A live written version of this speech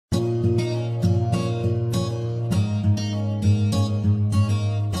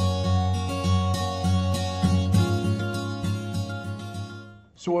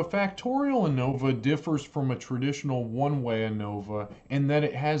So a factorial ANOVA differs from a traditional one-way ANOVA in that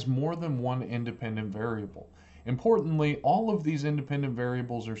it has more than one independent variable. Importantly, all of these independent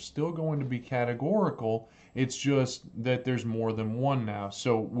variables are still going to be categorical. It's just that there's more than one now.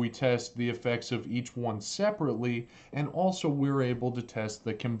 So we test the effects of each one separately, and also we're able to test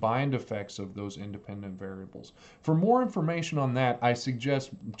the combined effects of those independent variables. For more information on that, I suggest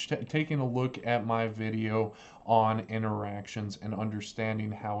taking a look at my video on interactions and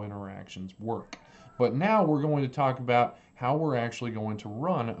understanding how interactions work. But now we're going to talk about how we're actually going to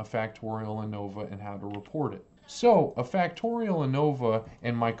run a factorial ANOVA and how to report it. So a factorial ANOVA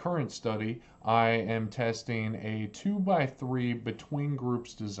in my current study, I am testing a 2x3 between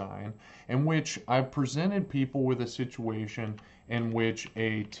groups design in which I presented people with a situation in which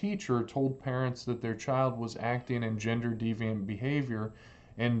a teacher told parents that their child was acting in gender deviant behavior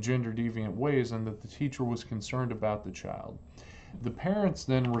in gender deviant ways and that the teacher was concerned about the child. The parents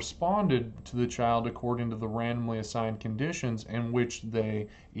then responded to the child according to the randomly assigned conditions in which they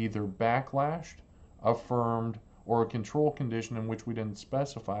either backlashed, affirmed, or a control condition in which we didn't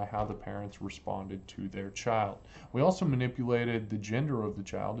specify how the parents responded to their child. We also manipulated the gender of the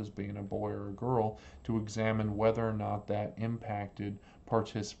child as being a boy or a girl to examine whether or not that impacted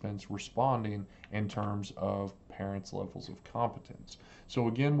participants responding in terms of parents' levels of competence. So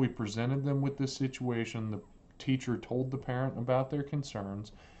again, we presented them with this situation. The teacher told the parent about their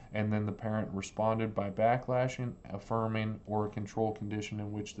concerns, and then the parent responded by backlashing, affirming, or a control condition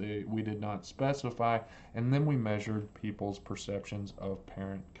in which we did not specify, and then we measured people's perceptions of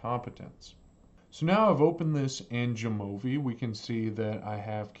parent competence. So now I've opened this in Jamovi. We can see that I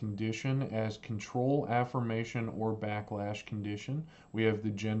have condition as control, affirmation, or backlash condition. We have the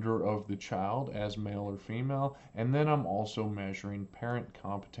gender of the child as male or female, and then I'm also measuring parent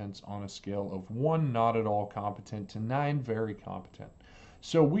competence on a scale of 1 not at all competent to 9 very competent.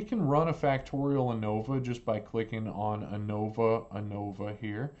 So we can run a factorial ANOVA just by clicking on ANOVA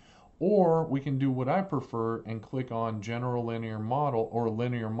here, or we can do what I prefer and click on general linear model or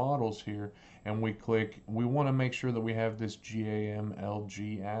linear models here, and we want to make sure that we have this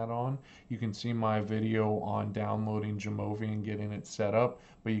GAMLG add-on. You can see my video on downloading Jamovi and getting it set up,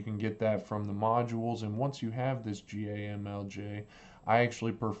 but you can get that from the modules, and once you have this GAMLJ, I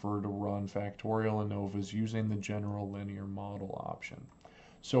actually prefer to run factorial ANOVAs using the general linear model option.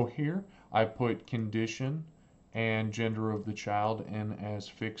 So here I put condition and gender of the child in as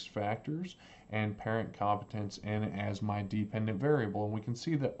fixed factors and parent competence in as my dependent variable. And we can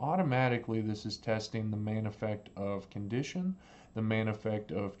see that automatically this is testing the main effect of condition, the main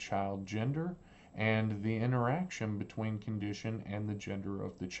effect of child gender, and the interaction between condition and the gender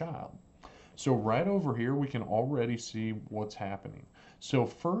of the child. So right over here we can already see what's happening. So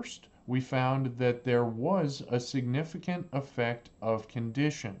first we found that there was a significant effect of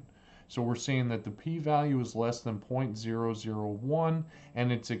condition. So we're seeing that the p-value is less than 0.001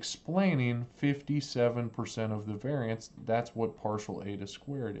 and it's explaining 57% of the variance. That's what partial eta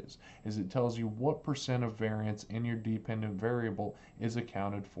squared is it tells you what percent of variance in your dependent variable is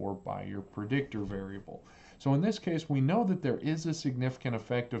accounted for by your predictor variable. So in this case, we know that there is a significant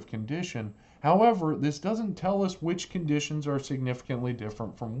effect of condition. However, this doesn't tell us which conditions are significantly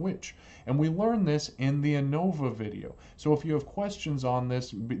different from which. And we learned this in the ANOVA video. So if you have questions on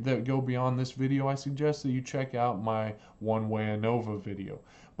this that go beyond this video, I suggest that you check out my one-way ANOVA video.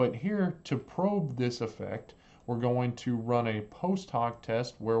 But here, to probe this effect, we're going to run a post-hoc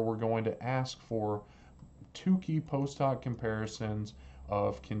test where we're going to ask for 2 key post-hoc comparisons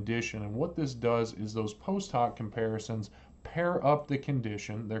of condition. And what this does is those post-hoc comparisons pair up the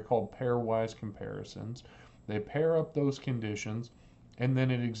condition. They're called pairwise comparisons. They pair up those conditions, and then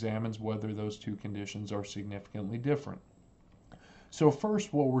it examines whether those two conditions are significantly different. So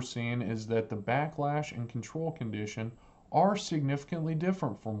first, what we're seeing is that the backlash and control condition are significantly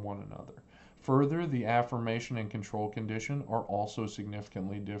different from one another. Further, the affirmation and control condition are also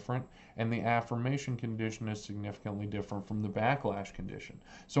significantly different, and the affirmation condition is significantly different from the backlash condition.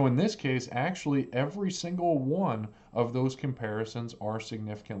 So in this case, actually every single one of those comparisons are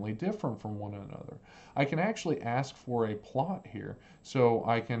significantly different from one another. I can actually ask for a plot here, so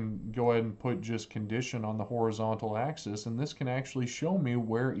I can go ahead and put just condition on the horizontal axis, and this can actually show me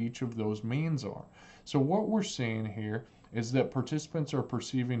where each of those means are. So what we're seeing here is that participants are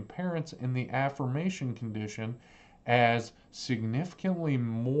perceiving parents in the affirmation condition as significantly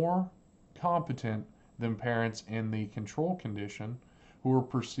more competent than parents in the control condition, who are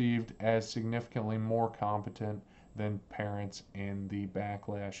perceived as significantly more competent than parents in the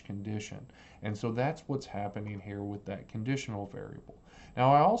backlash condition. And so that's what's happening here with that conditional variable.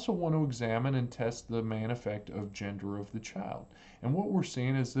 Now, I also want to examine and test the main effect of gender of the child. And what we're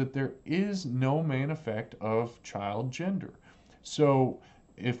seeing is that there is no main effect of child gender. So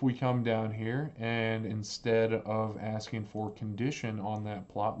if we come down here and instead of asking for condition on that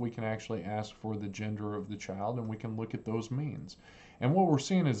plot, we can actually ask for the gender of the child, and we can look at those means. And what we're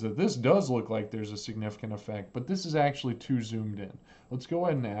seeing is that this does look like there's a significant effect, but this is actually too zoomed in. Let's go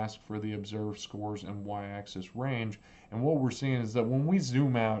ahead and ask for the observed scores and y-axis range. And what we're seeing is that when we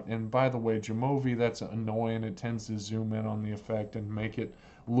zoom out, and by the way, Jamovi, that's annoying. It tends to zoom in on the effect and make it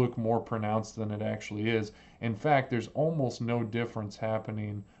look more pronounced than it actually is. In fact, there's almost no difference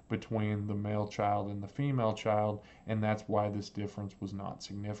happening between the male child and the female child, and that's why this difference was not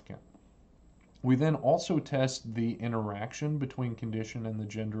significant. We then also test the interaction between condition and the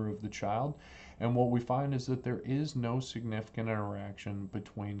gender of the child, and what we find is that there is no significant interaction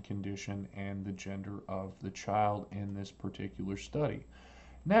between condition and the gender of the child in this particular study.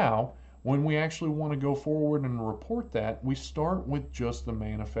 Now, when we actually want to go forward and report that, we start with just the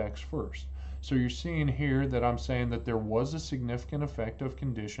main effects first. So you're seeing here that I'm saying that there was a significant effect of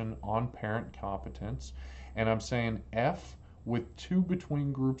condition on parent competence, and I'm saying F with 2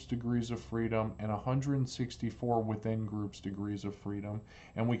 between groups degrees of freedom and 164 within groups degrees of freedom.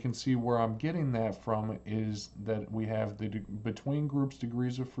 And we can see where I'm getting that from is that we have the between groups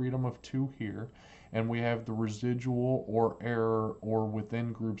degrees of freedom of 2 here, and we have the residual or error or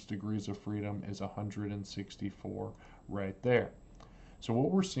within groups degrees of freedom is 164 right there. So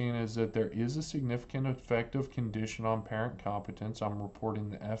what we're seeing is that there is a significant effect of condition on parent competence. I'm reporting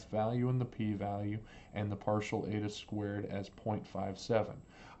the F value and the P value and the partial eta squared as 0.57.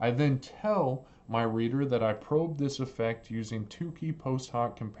 I then tell my reader that I probed this effect using 2 key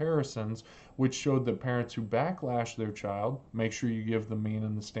post-hoc comparisons, which showed that parents who backlash their child, make sure you give the mean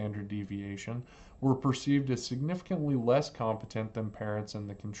and the standard deviation, were perceived as significantly less competent than parents in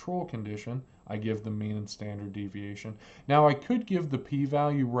the control condition. I give the mean and standard deviation. Now I could give the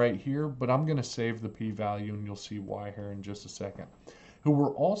p-value right here, but I'm going to save the p-value and you'll see why here in just a second. Who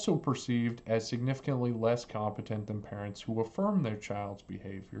were also perceived as significantly less competent than parents who affirm their child's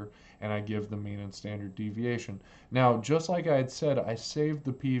behavior, and I give the mean and standard deviation. Now, just like I had said, I saved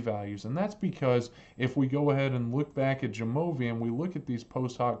the p-values, and that's because if we go ahead and look back at Jamovi and we look at these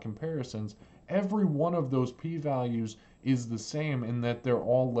post-hoc comparisons, every one of those p-values is the same in that they're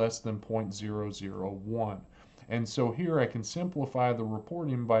all less than 0.001. And so here I can simplify the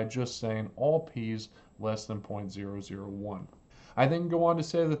reporting by just saying all p's less than 0.001. I then go on to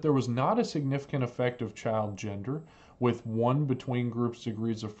say that there was not a significant effect of child gender, with 1 between groups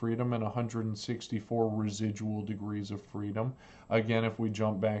degrees of freedom and 164 residual degrees of freedom. Again, if we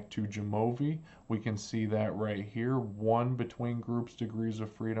jump back to Jamovi, we can see that right here. 1 between groups degrees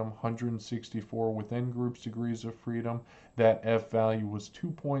of freedom, 164 within groups degrees of freedom. That F value was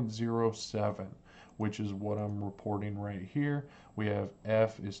 2.07. which is what I'm reporting right here. We have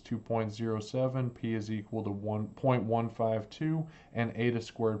F is 2.07, P is equal to 1.152, and eta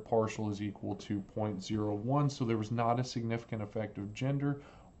squared partial is equal to 0.01. So there was not a significant effect of gender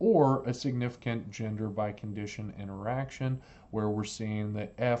or a significant gender by condition interaction, where we're seeing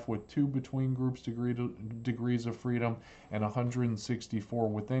that F with 2 between groups degrees of freedom and 164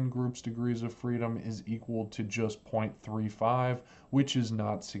 within groups degrees of freedom is equal to just 0.35, which is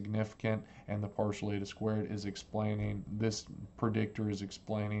not significant, and the partial eta squared is explaining, this predictor is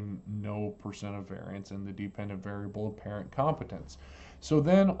explaining no percent of variance in the dependent variable of parent competence. So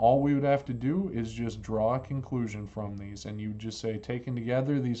then all we would have to do is just draw a conclusion from these, and you just say, taken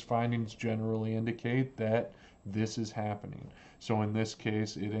together, these findings generally indicate that this is happening. So in this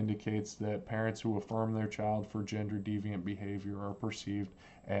case, it indicates that parents who affirm their child for gender deviant behavior are perceived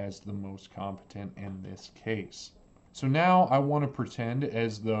as the most competent in this case. So now I want to pretend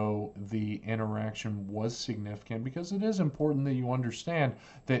as though the interaction was significant, because it is important that you understand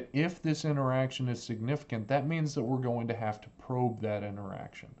that if this interaction is significant, that means that we're going to have to probe that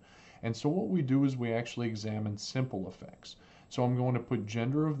interaction. And so what we do is we actually examine simple effects. So I'm going to put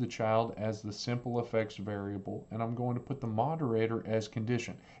gender of the child as the simple effects variable, and I'm going to put the moderator as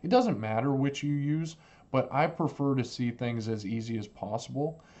condition. It doesn't matter which you use, but I prefer to see things as easy as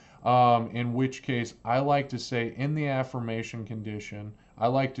possible. In which case, I like to say in the affirmation condition, I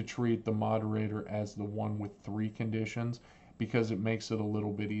like to treat the moderator as the one with 3 conditions, because it makes it a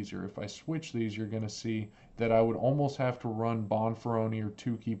little bit easier. If I switch these, you're going to see that I would almost have to run Bonferroni or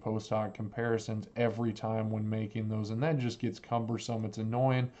 2 key post-hoc comparisons every time when making those, and that just gets cumbersome. It's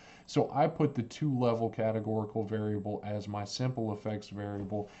annoying. So I put the 2-level categorical variable as my simple effects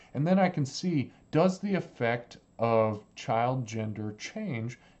variable, and then I can see, does the effect of child gender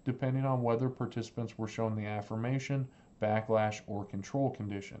change depending on whether participants were shown the affirmation, backlash, or control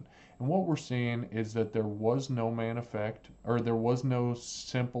condition. And what we're seeing is that there was no main effect, or there was no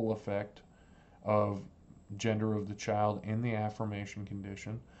simple effect of gender of the child in the affirmation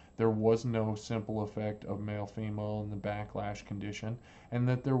condition. There was no simple effect of male-female in the backlash condition, and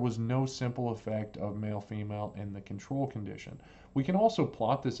that there was no simple effect of male-female in the control condition. We can also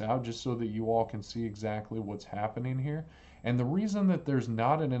plot this out just so that you all can see exactly what's happening here. And the reason that there's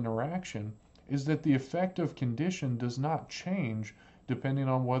not an interaction is that the effect of condition does not change depending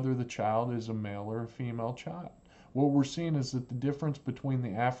on whether the child is a male or a female child. What we're seeing is that the difference between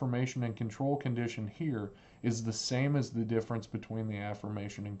the affirmation and control condition here is the same as the difference between the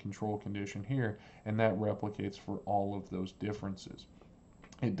affirmation and control condition here, and that replicates for all of those differences.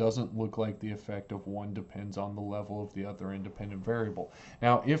 It doesn't look like the effect of one depends on the level of the other independent variable.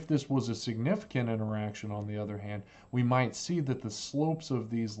 Now, if this was a significant interaction, on the other hand, we might see that the slopes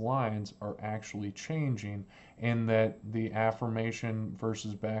of these lines are actually changing, and that the affirmation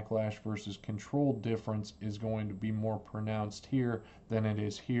versus backlash versus control difference is going to be more pronounced here than it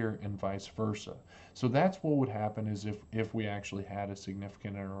is here, and vice versa. So that's what would happen is if we actually had a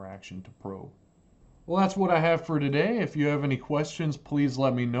significant interaction to probe. Well, that's what I have for today. If you have any questions, please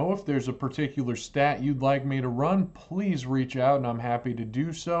let me know. If there's a particular stat you'd like me to run, please reach out and I'm happy to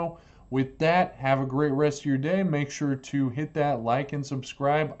do so. With that, have a great rest of your day. Make sure to hit that like and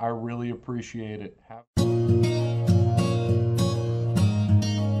subscribe. I really appreciate it.